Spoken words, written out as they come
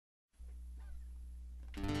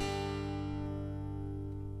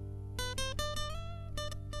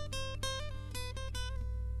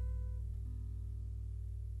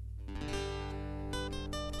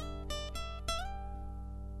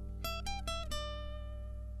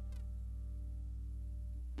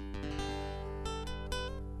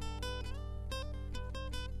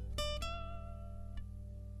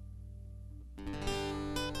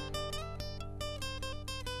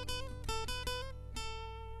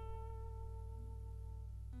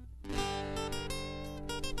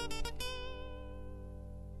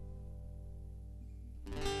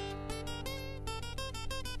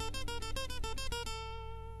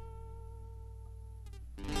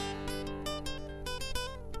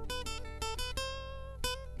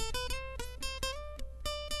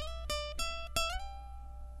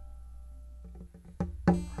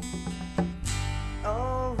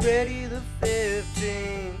already the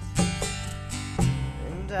 15th,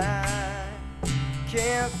 and I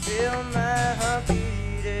can't feel my heart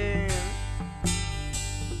beating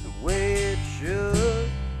the way it should.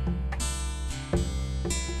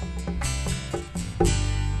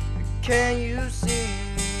 Can you see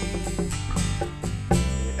me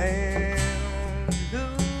and who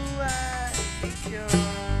I become?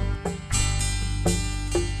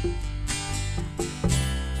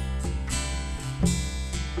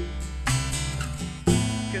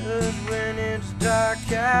 'Cause when it's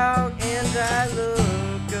dark out and I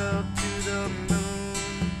look up to the moon,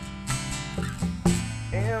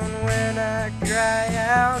 and when I cry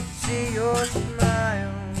out to see your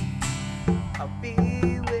smile, I'll be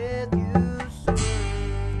with you soon.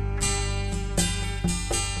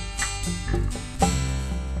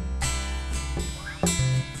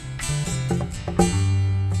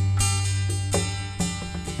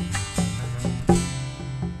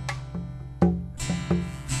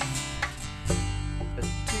 A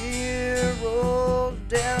tear rolls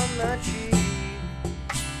down my cheek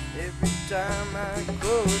every time I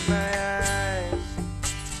close my eyes,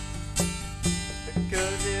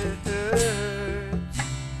 because it hurts.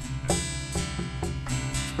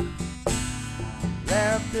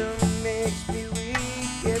 Laughter makes me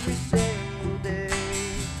weak every single day.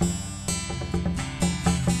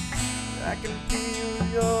 I can feel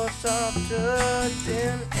your soft touch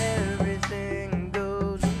and everything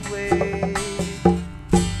goes away.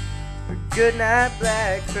 Good night,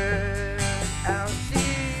 Blackbird, I'll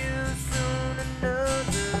see you soon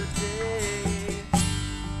another day.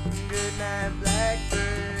 Good night,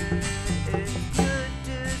 Blackbird, it's good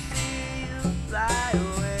to see you fly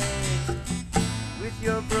away. With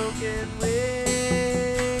your broken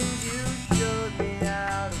wings, you showed me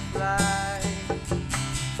how to fly.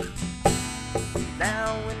 Now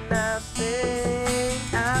when I sing,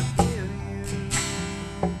 I feel you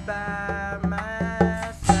by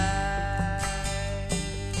my side.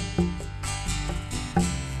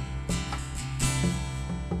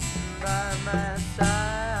 By my side.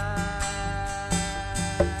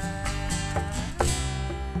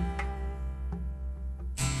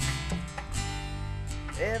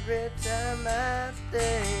 Every time I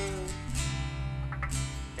think,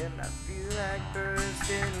 and I feel like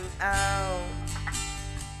bursting out,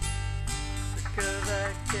 because I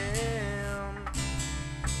can.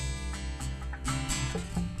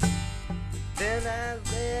 Then I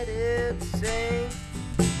let it sink,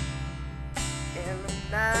 and I'm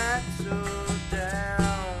not so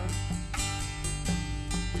down.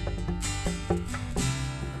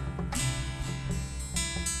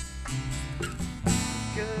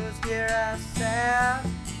 'Cause here I sat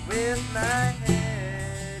with my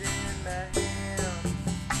head in my hands,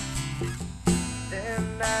 then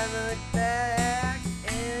I looked back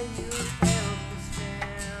and you held me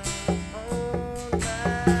stand on my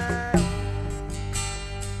own.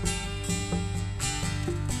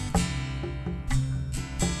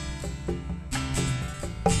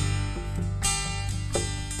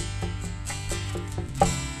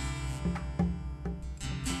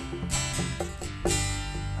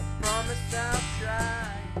 Promise I'll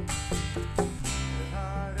try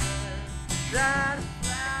harder, try to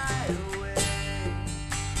fly away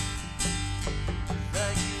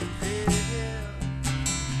like you did.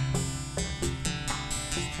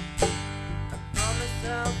 I promise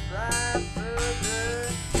I'll fly further,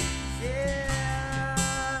 yeah,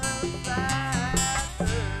 fly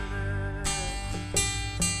further.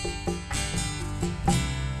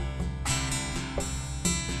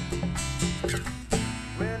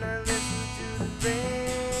 When I listen to the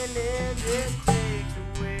rain and it takes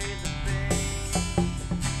away the pain,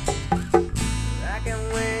 I can't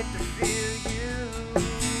wait to feel you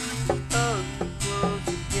hold me close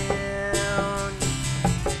again.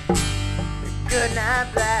 Good night,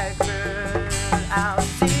 Blackbird, I'll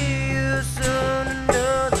see you soon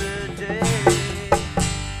another day.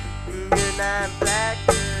 Good night,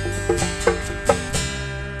 Blackbird.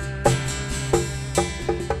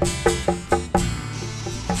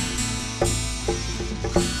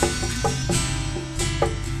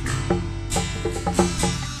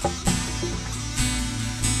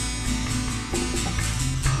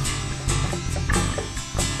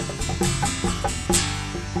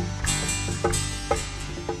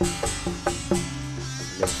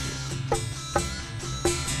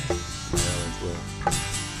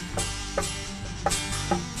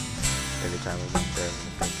 Every time I look there,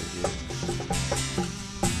 I think of you.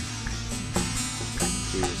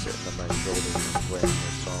 See you sitting on my shoulder and playing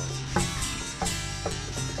your song.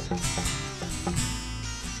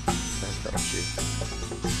 I felt you.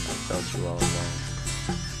 I felt you all along.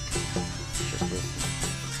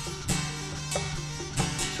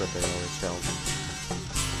 what they always tell me.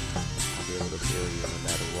 I'll be able to feel you no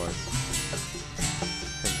matter what.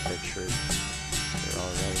 In pictures, they're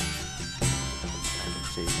alright. I can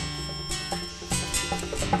see you.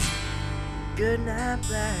 Good night,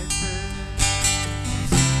 Blackbird.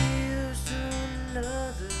 See you soon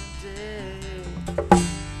another day.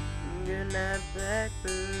 Good night,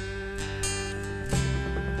 Blackbird.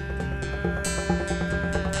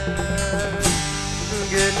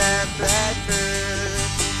 Good night, Blackbird.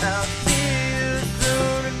 I'll see you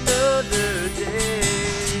soon another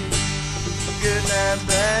day. Good night,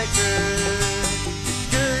 Blackbird. It's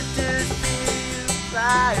good to see you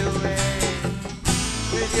fly away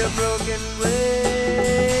with your broken wings.